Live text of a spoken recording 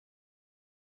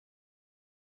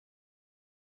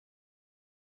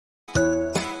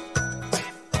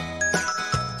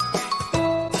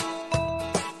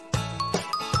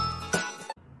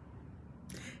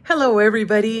Hello,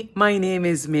 everybody. My name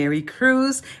is Mary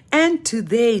Cruz, and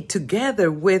today, together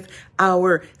with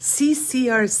our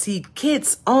CCRC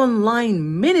Kids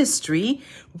Online Ministry,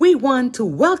 we want to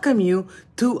welcome you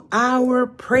to our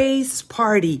praise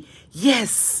party.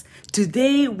 Yes,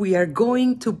 today we are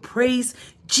going to praise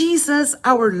Jesus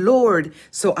our Lord.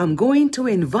 So I'm going to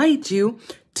invite you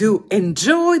to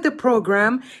enjoy the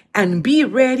program and be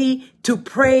ready to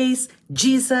praise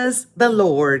Jesus the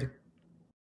Lord.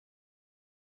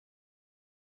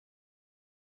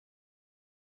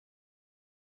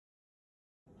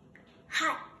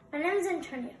 Hi, my name is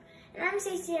Antonio, and I'm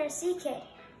CCRC kid.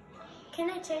 Can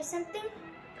I tell you something?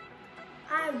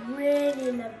 I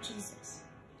really love Jesus.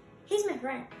 He's my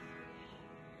friend.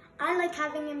 I like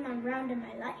having him around in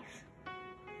my life.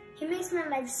 He makes my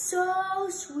life so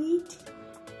sweet,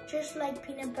 just like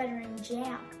peanut butter and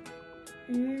jam.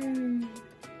 I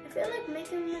feel like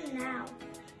making one now.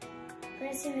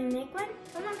 Want to see me make one?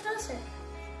 Come on closer.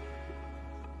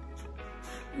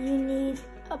 You need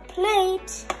a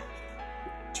plate,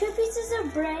 2 pieces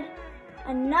of bread,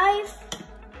 a knife,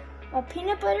 a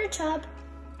peanut butter tub,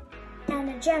 and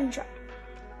a jam jar.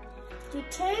 You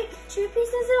take 2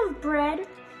 pieces of bread,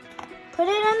 put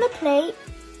it on the plate,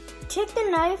 take the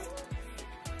knife,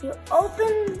 you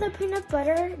open the peanut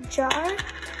butter jar,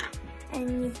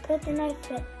 and you put the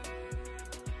knife in.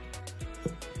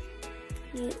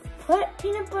 You put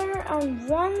peanut butter on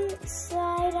one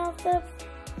side of the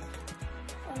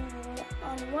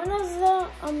on one of the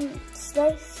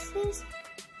slices.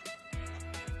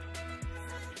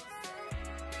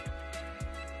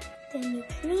 Then you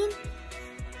clean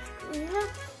the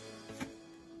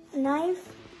knife.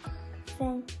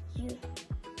 Then you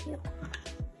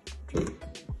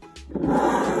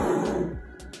open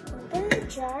the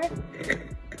jar.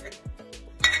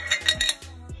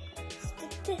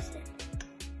 Stick this in.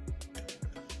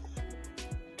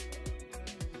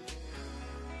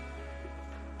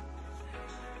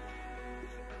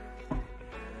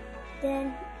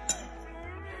 Then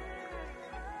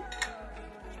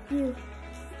you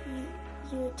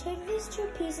take these 2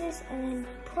 pieces and then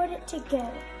put it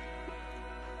together.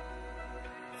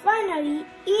 Finally,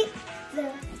 eat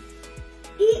the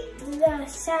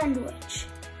sandwich.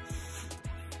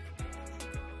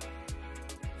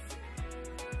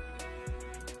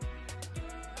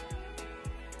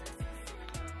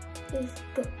 It's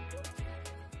good.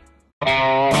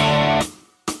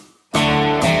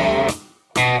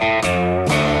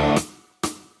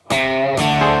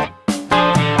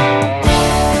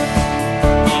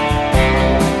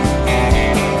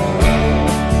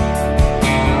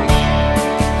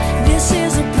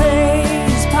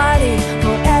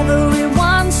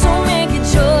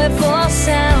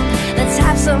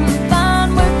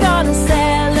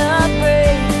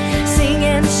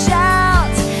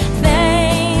 Shout,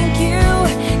 thank you,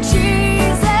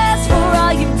 Jesus, for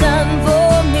all you've done.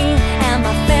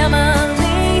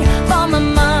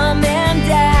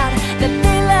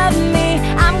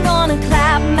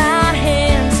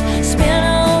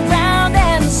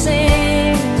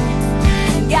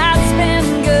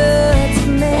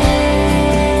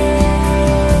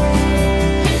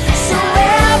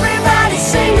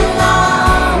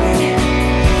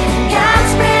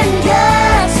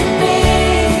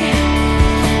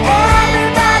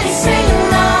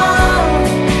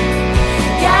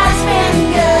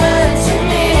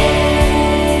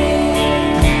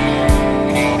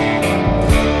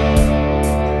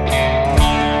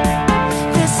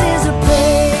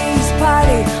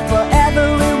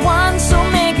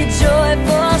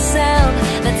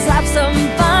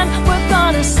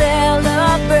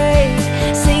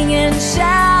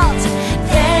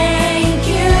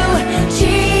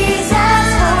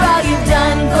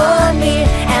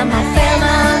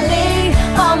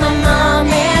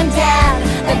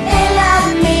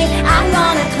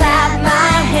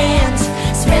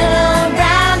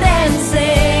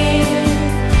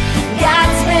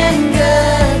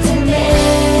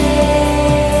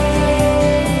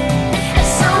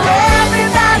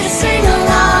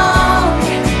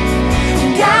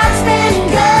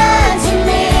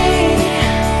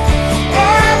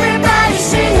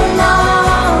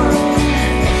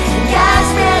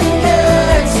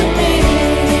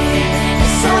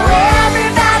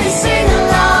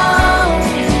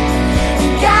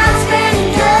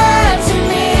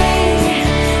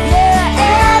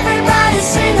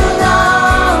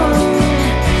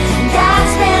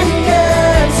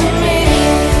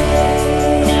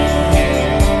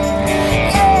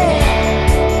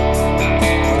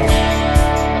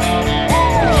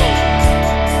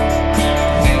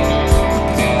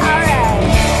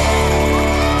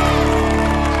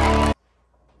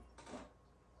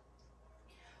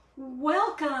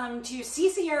 welcome to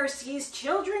CCRC's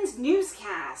Children's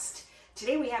Newscast.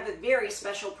 Today we have a very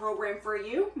special program for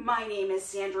you. My name is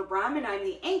Sandra Brum and I'm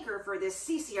the anchor for this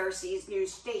CCRC's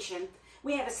news station.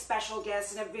 We have a special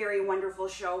guest and a very wonderful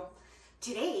show.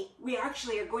 Today we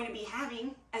actually are going to be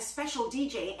having a special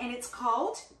DJ and it's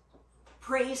called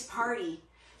Praise Party.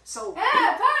 So, hey,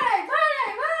 party!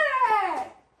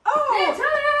 Oh!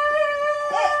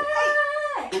 Hey,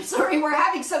 I'm sorry, we're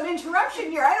having some interruption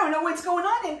here. I don't know what's going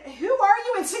on. And who are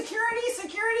you? And security?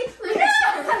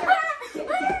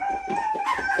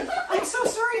 I'm so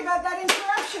sorry about that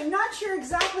interruption. Not sure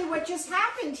exactly what just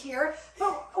happened here,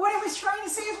 but what I was trying to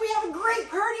say is we have a great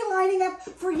party lining up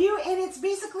for you, and it's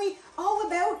basically all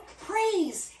about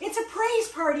praise. It's a praise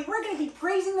party. We're going to be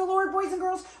praising the Lord, boys and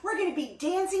girls. We're going to be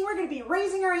dancing. We're going to be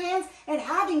raising our hands and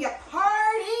having a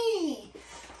party.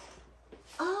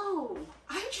 Oh,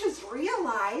 I just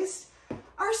realized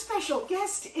our special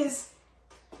guest is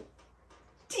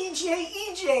DJ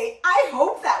EJ. I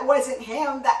hope that wasn't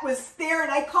him that was there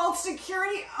and I called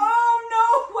security. Oh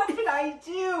no, what did I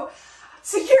do?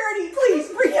 Security, please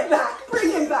bring him back.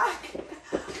 Bring him back.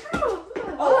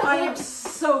 Oh, I am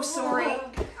so sorry.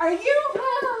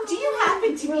 Do you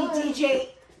happen to be DJ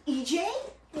EJ?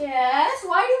 Yes,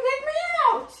 why do you kick me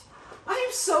out?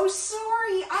 I'm so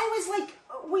sorry. I was like,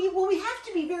 we have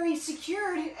to be very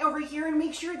secured over here and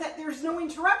make sure that there's no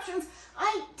interruptions.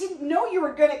 I didn't know you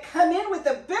were going to come in with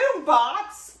a boom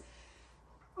box.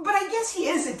 But I guess he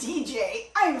is a DJ.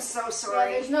 I'm so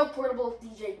sorry. Yeah, there's no portable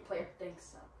DJ player thing,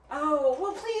 so. Oh,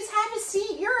 well, please have a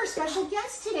seat. You're our special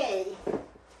guest today.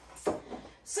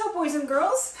 So, boys and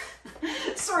girls,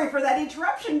 sorry for that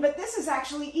interruption, but this is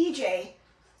actually EJ.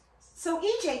 So,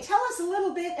 EJ, tell us a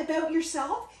little bit about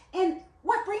yourself and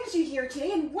what brings you here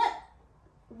today and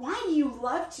why do you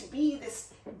love to be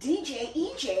this DJ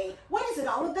EJ? What is it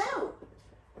all about?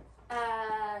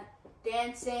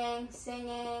 Dancing,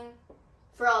 singing,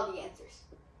 for all the answers.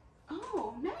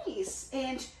 Oh, nice.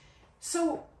 And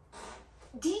so,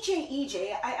 DJ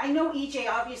EJ, I know EJ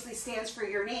obviously stands for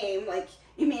your name, like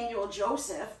Emmanuel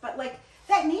Joseph, but like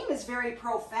that name is very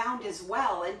profound as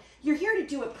well. And you're here to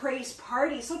do a praise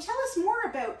party. So tell us more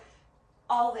about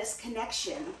all this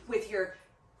connection with your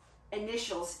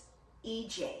initials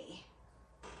EJ.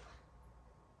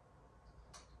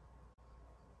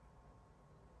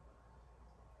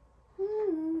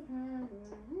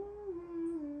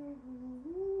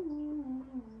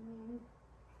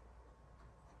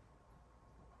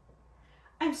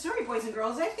 I'm sorry, boys and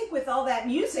girls. I think with all that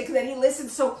music that he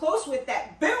listened so close with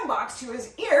that boombox to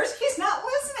his ears, he's not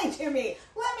listening to me.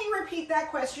 Let me repeat that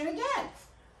question again.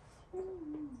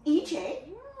 EJ?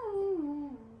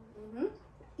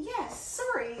 Yes,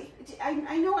 sorry.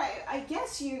 I know I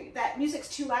guess that music's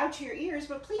too loud to your ears,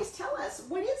 but please tell us,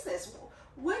 what is this?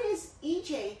 What is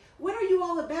EJ? What are you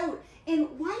all about? And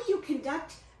why do you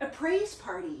conduct a praise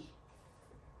party?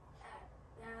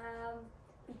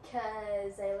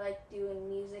 Because I like doing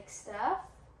music stuff.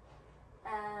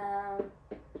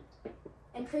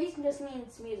 And praise just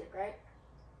means music, right?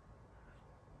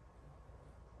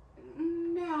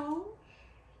 No.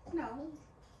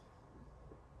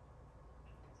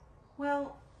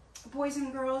 Well, boys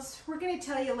and girls, we're going to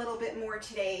tell you a little bit more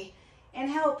today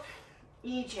and help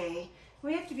EJ.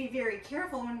 We have to be very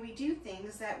careful when we do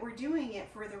things that we're doing it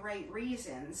for the right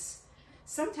reasons.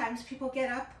 Sometimes people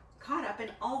get caught up in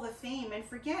all the fame and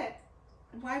forget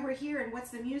why we're here and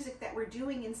what's the music that we're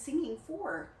doing and singing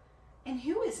for and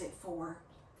who is it for.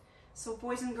 So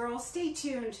boys and girls, stay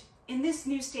tuned in this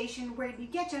news station where you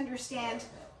get to understand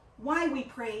why we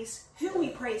praise, who we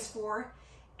praise for,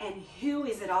 and who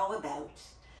is it all about.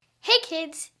 Hey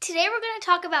kids, today we're going to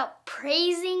talk about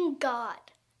praising God.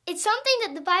 It's something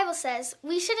that the Bible says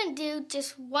we shouldn't do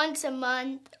just once a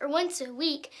month or once a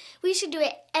week. We should do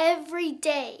it every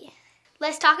day.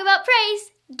 Let's talk about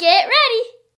praise. Get ready!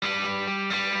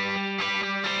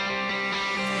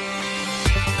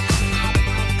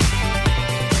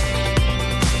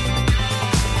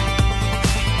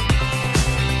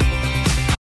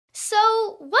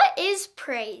 So, what is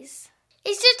praise?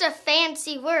 It's just a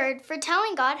fancy word for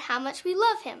telling God how much we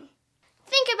love Him.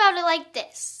 Think about it like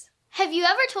this. Have you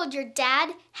ever told your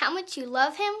dad how much you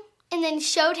love him and then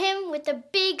showed him with a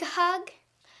big hug?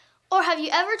 Or have you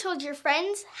ever told your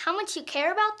friends how much you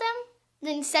care about them,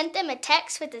 then sent them a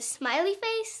text with a smiley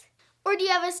face? Or do you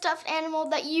have a stuffed animal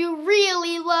that you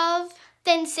really love,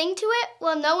 then sing to it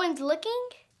while no one's looking?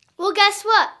 Well, guess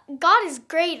what? God is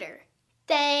greater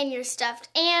than your stuffed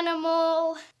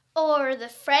animal, or the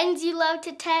friends you love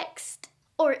to text,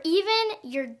 or even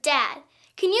your dad.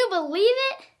 Can you believe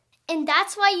it? And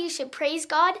that's why you should praise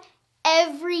God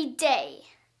every day.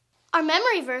 Our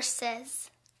memory verse says,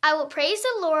 I will praise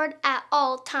the Lord at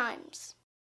all times.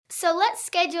 So let's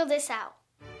schedule this out.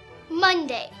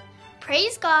 Monday,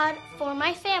 praise God for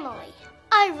my family.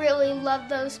 I really love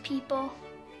those people.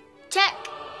 Check.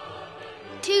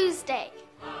 Tuesday,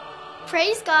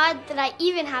 praise God that I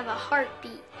even have a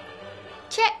heartbeat.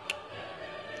 Check.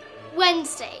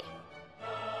 Wednesday,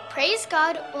 praise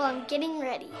God while I'm getting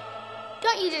ready.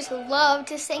 Don't you just love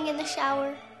to sing in the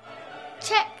shower?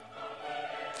 Check.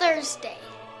 Thursday,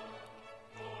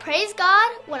 praise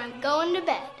God when I'm going to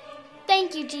bed.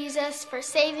 Thank you, Jesus, for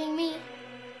saving me.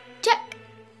 Check.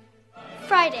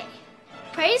 Friday,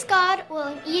 praise God while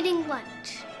I'm eating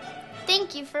lunch.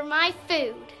 Thank you for my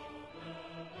food.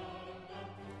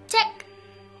 Check.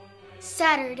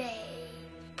 Saturday,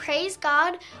 praise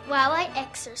God while I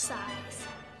exercise.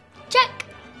 Check.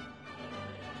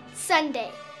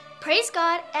 Sunday, praise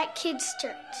God at kids'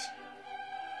 church.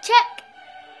 Check.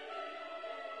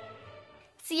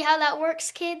 See how that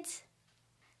works, kids?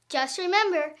 Just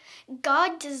remember,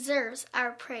 God deserves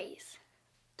our praise.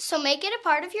 So make it a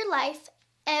part of your life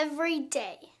every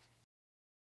day.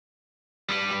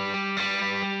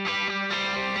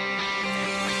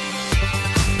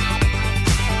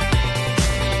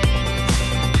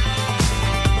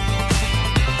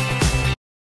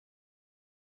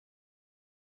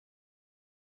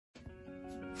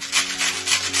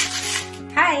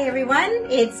 Hi everyone,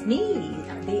 it's me,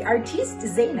 the artiste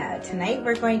Zena. Tonight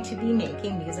we're going to be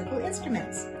making musical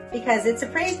instruments because it's a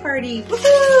praise party.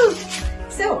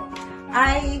 Woohoo! So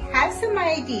I have some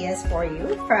ideas for you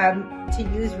to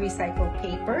use recycled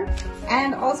paper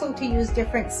and also to use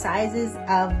different sizes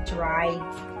of dried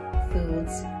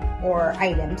foods or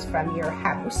items from your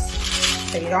house,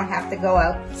 so you don't have to go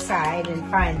outside and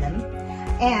find them.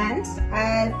 And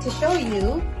to show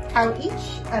you how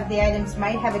each of the items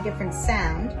might have a different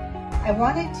sound, I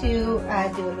wanted to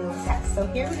do a little test. So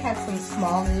here we have some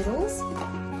small noodles,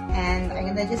 and I'm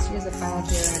gonna just use a funnel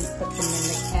here and put them in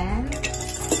the can.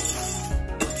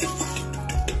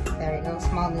 There we go,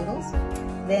 small noodles.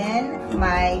 Then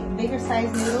my bigger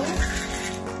size noodles.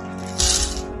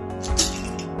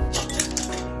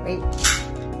 Wait,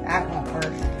 that won't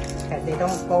work because they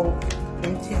don't go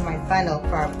into my funnel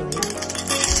properly.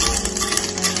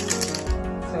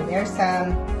 So there's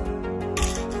some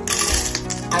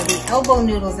of the elbow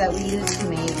noodles that we use to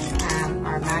make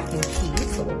our mac and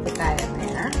cheese, so we'll put that in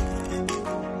there.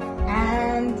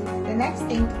 And the next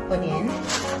thing to put in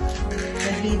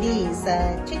would be these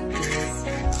chickpeas.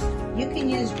 You can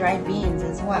use dried beans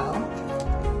as well.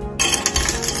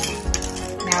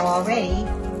 Now already,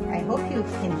 I hope you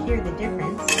can hear the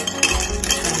difference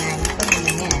when I'm putting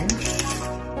them in.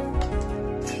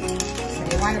 So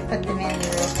you want to put them in the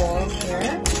little holes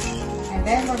here. And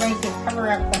then we're going to cover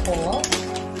up the hole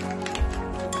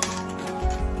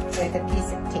with a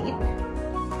piece of tape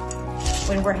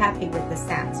when we're happy with the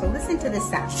sound. So listen to the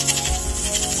sound.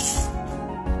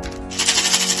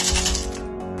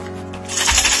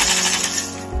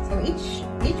 So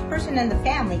each person in the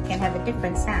family can have a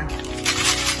different sound.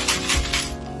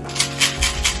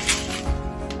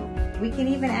 We can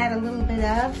even add a little bit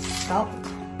of salt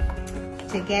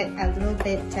to get a little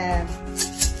bit,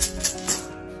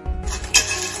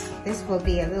 this will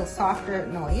be a little softer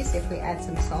noise if we add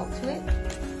some salt to it.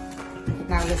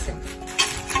 Now listen.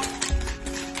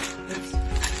 Oops.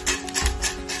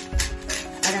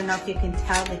 I don't know if you can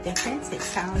tell the difference. It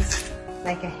sounds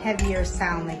like a heavier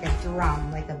sound, like a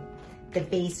drum, like the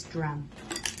bass drum.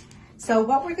 So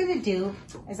what we're gonna do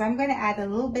is I'm gonna add a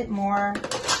little bit more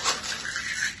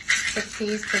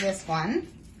chickpeas to this one.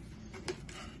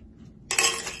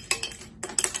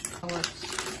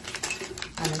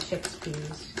 On the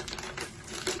chickpeas.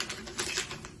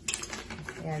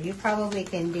 Yeah, you probably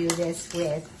can do this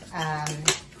with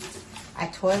a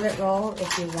toilet roll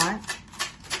if you want.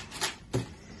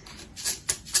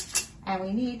 And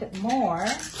we need more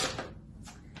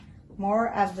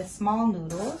of the small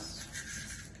noodles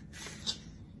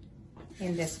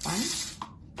in this one.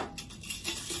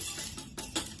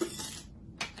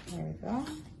 There we go.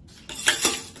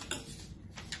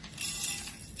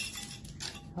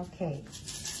 Okay.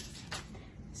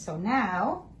 So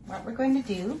now what we're going to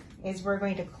do is we're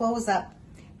going to close up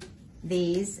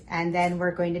these, and then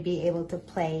we're going to be able to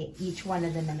play each one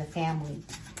of them in the family.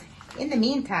 In the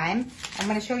meantime, I'm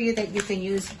going to show you that you can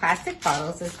use plastic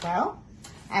bottles as well,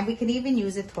 and we can even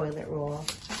use a toilet roll.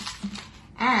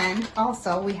 And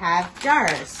also we have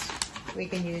jars. We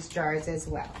can use jars as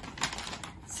well.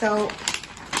 So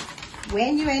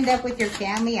when you end up with your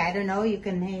family, I don't know, you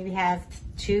can maybe have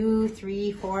 2,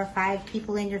 3, 4, 5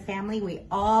 people in your family. We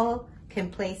all can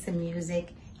play some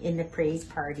music in the praise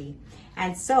party.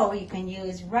 And so you can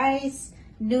use rice,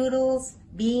 noodles,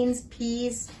 beans,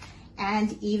 peas,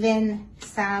 and even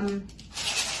some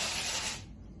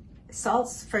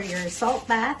salts for your salt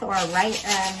bath, or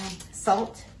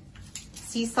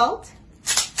sea salt.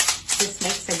 This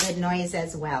makes a good noise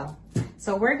as well.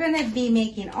 So we're going to be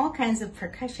making all kinds of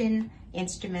percussion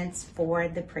instruments for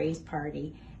the praise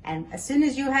party. And as soon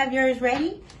as you have yours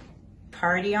ready,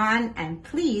 party on, and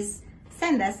please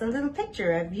send us a little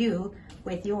picture of you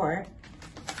with your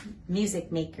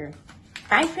music maker.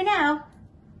 Bye for now.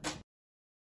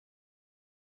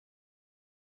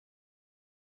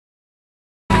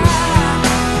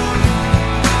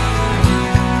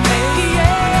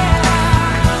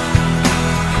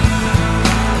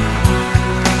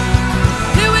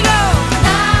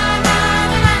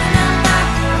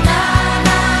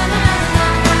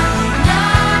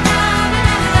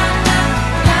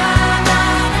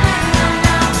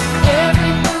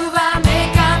 Every move I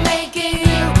make it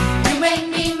you. You make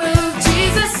me move,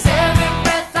 Jesus. Every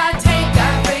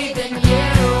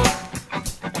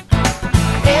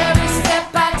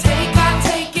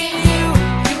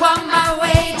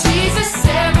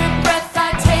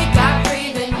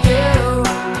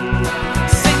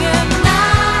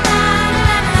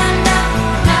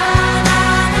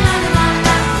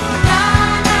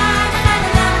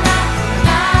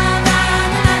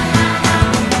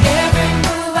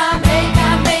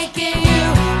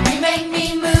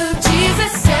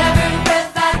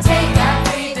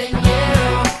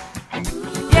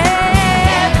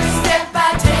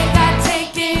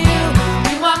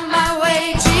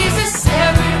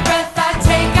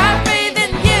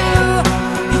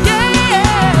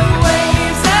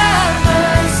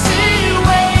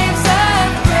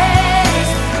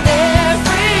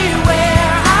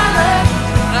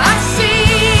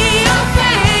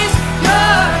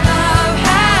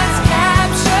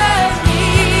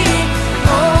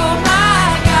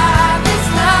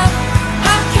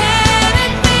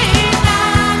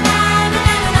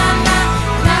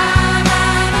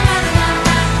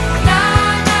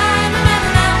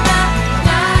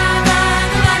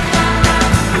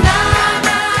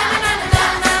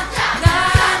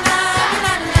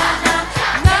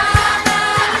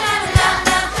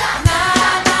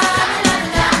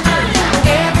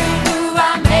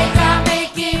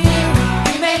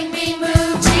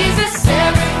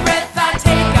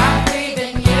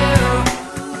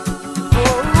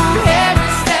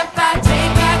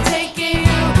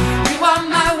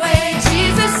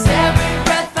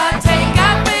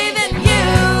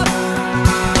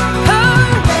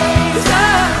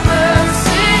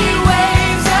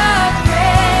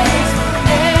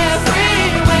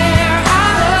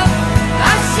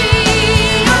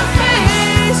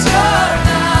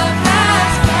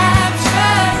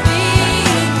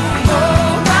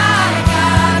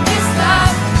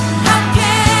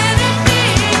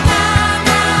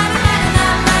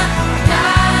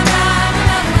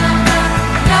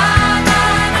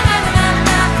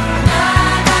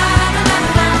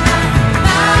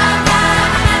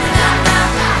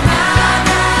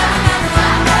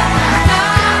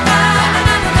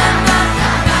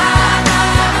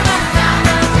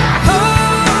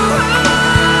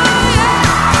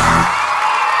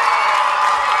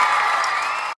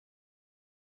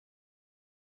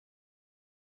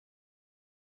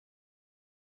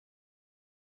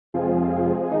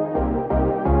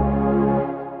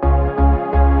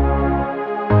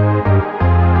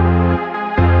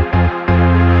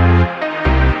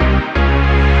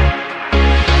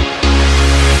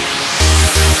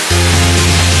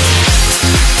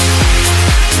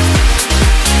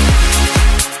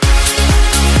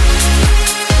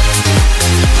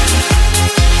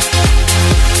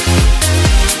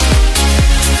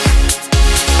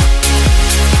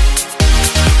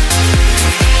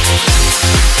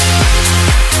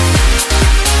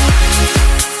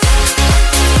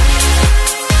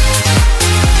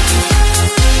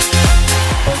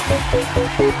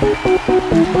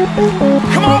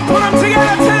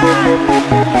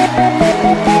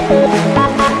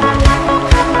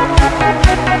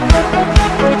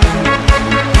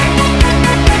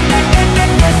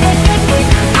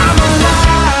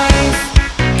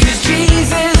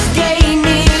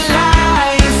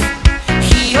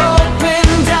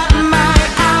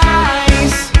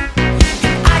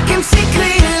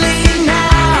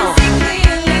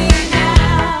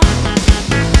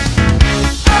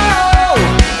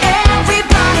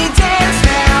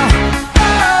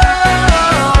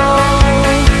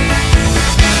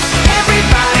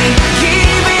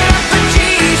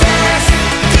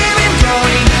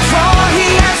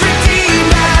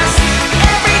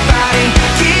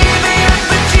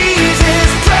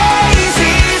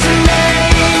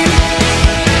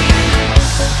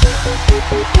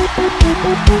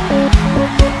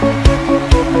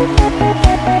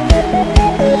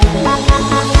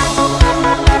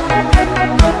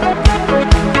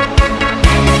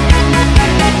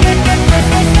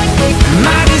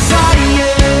My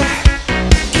desire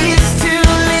is to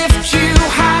lift you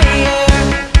higher.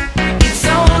 It's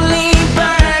only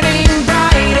burning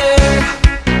brighter.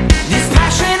 This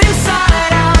passion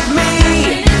inside of me.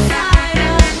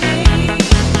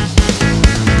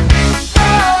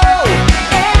 Oh,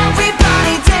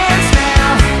 everybody dance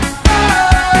now. Oh,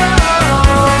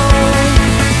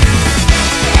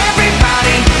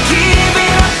 everybody give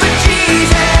it up for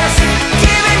Jesus.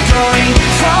 Give it glory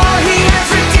for He has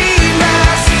redeemed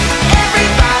us.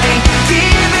 Everybody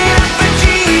give it up for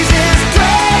Jesus.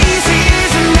 Praise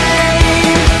His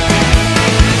name.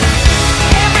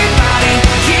 Everybody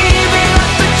give it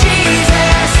up for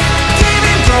Jesus. Give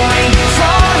Him glory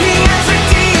for He has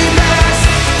redeemed us.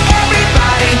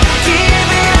 Everybody give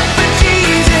it up for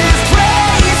Jesus.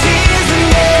 Praise His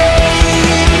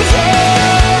name.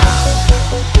 Yeah.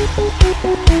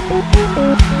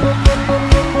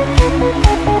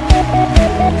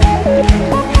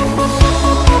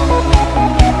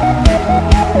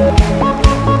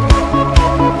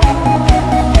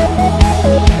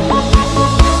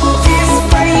 This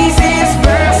praise is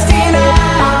bursting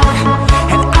out,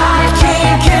 and I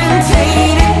can't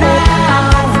contain it now.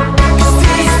 'Cause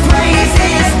this praise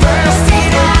is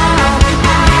bursting out,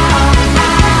 out.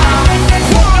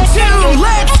 1, 2,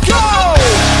 let's go!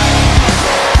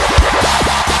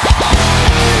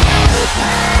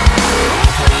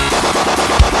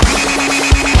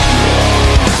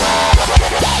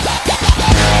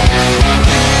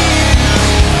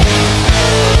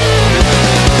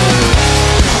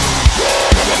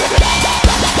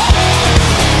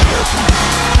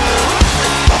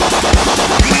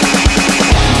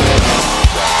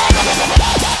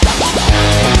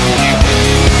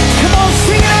 Come on,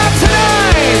 sing it out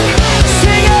tonight!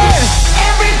 Sing it!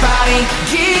 Everybody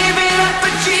give it up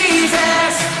for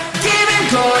Jesus. Give Him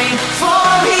glory for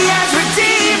He has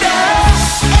redeemed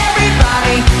us.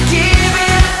 Everybody give it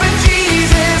up for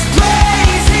Jesus.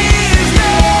 Praise His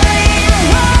name.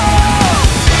 Whoa!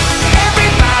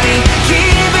 Everybody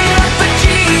give it up for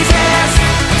Jesus.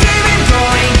 Give Him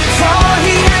glory for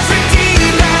He has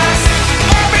redeemed us.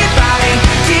 Everybody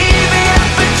give it up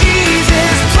for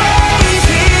Jesus. Praise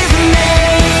His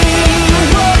name.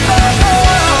 Whoa!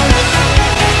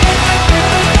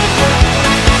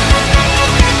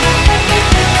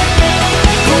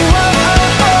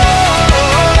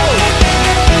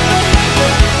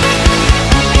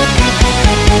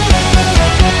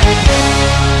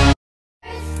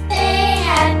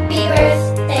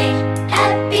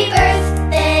 Happy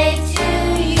birthday to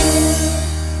you.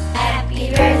 Happy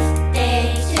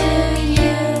birthday to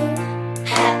you.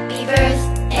 Happy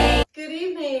birthday. Good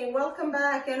evening, welcome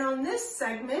back. And on this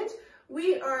segment,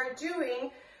 we are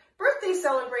doing birthday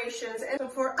celebrations.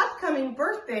 And for upcoming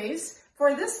birthdays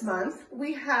for this month,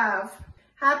 we have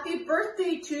happy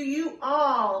birthday to you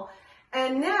all.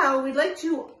 And now we'd like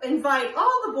to invite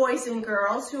all the boys and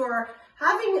girls who are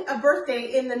having a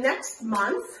birthday in the next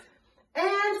month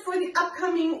and for the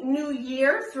upcoming new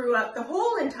year throughout the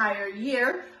whole entire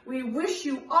year, we wish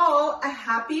you all a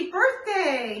happy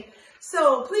birthday.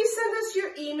 So please send us your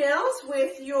emails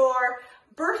with your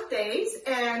birthdays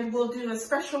and we'll do a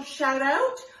special shout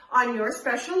out on your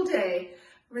special day.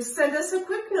 Send us a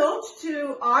quick note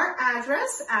to our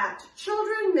address at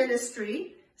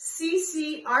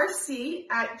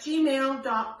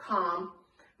childrenministryccrc@gmail.com.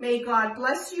 May God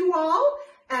bless you all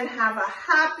and have a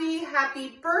happy,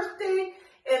 happy birthday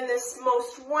in this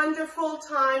most wonderful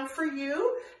time for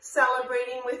you,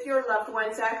 celebrating with your loved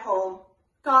ones at home.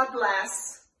 God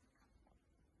bless.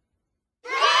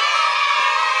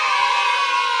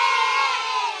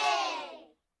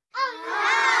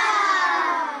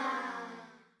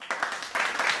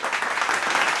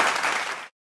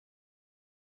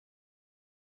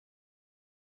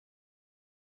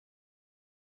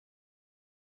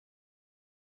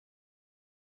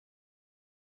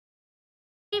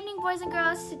 Good evening, boys and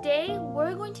girls. Today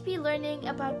we're going to be learning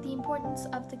about the importance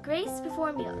of the grace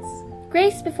before meals.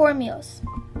 Grace before meals.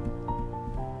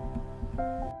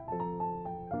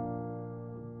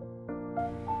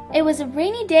 It was a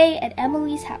rainy day at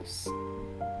Emily's house.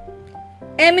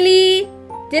 Emily,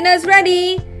 dinner's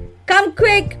ready. Come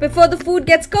quick before the food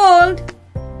gets cold.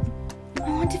 I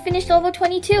want to finish level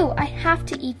 22. I have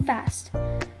to eat fast.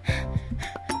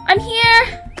 I'm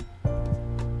here.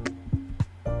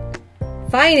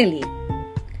 Finally,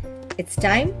 it's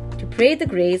time to pray the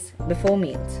grace before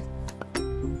meals.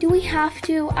 Do we have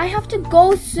to? I have to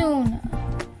go soon.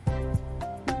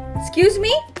 Excuse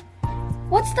me?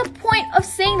 What's the point of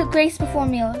saying the grace before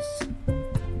meals?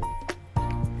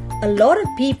 A lot of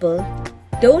people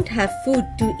don't have food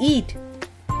to eat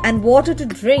and water to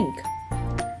drink.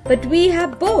 But we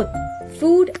have both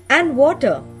food and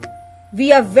water.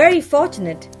 We are very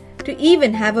fortunate to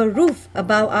even have a roof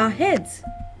above our heads.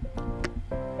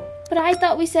 But I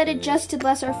thought we said it just to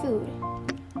bless our food.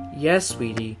 Yes,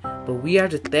 sweetie, but we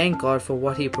have to thank God for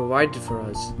what He provided for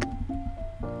us.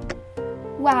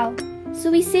 Wow, so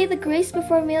we say the grace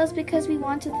before meals because we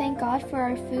want to thank God for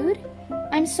our food?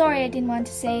 I'm sorry I didn't want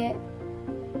to say it.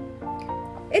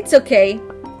 It's okay.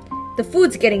 The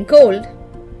food's getting cold.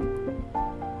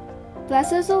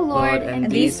 Bless us, O Lord,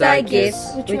 And these thy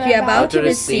gifts, which we are about to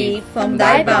receive from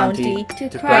thy bounty,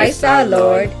 to Christ our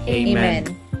Lord.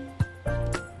 Amen.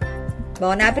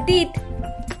 Bon appetit!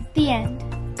 The end.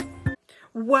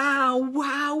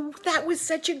 Wow, that was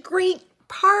such a great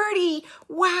party.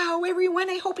 Wow, everyone,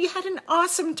 I hope you had an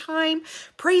awesome time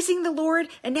praising the Lord,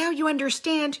 and now you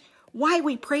understand why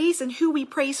we praise and who we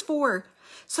praise for.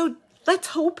 So let's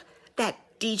hope that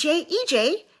DJ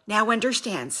EJ now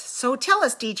understands. So tell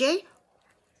us, DJ,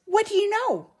 what do you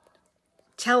know?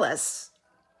 Tell us,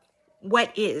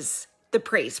 what is the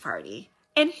praise party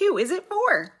and who is it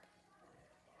for?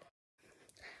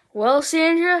 Well,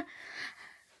 Sandra,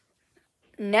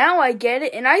 now I get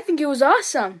it, and I think it was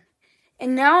awesome.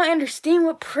 And now I understand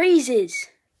what praise is.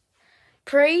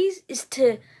 Praise is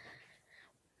to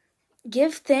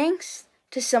give thanks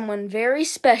to someone very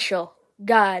special,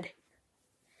 God.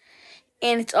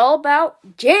 And it's all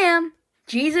about Jam,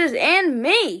 Jesus, and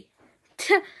me.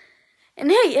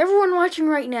 And hey, everyone watching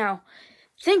right now,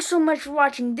 thanks so much for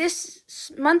watching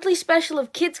this monthly special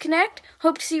of Kids Connect.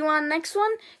 Hope to see you on the next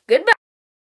one. Goodbye.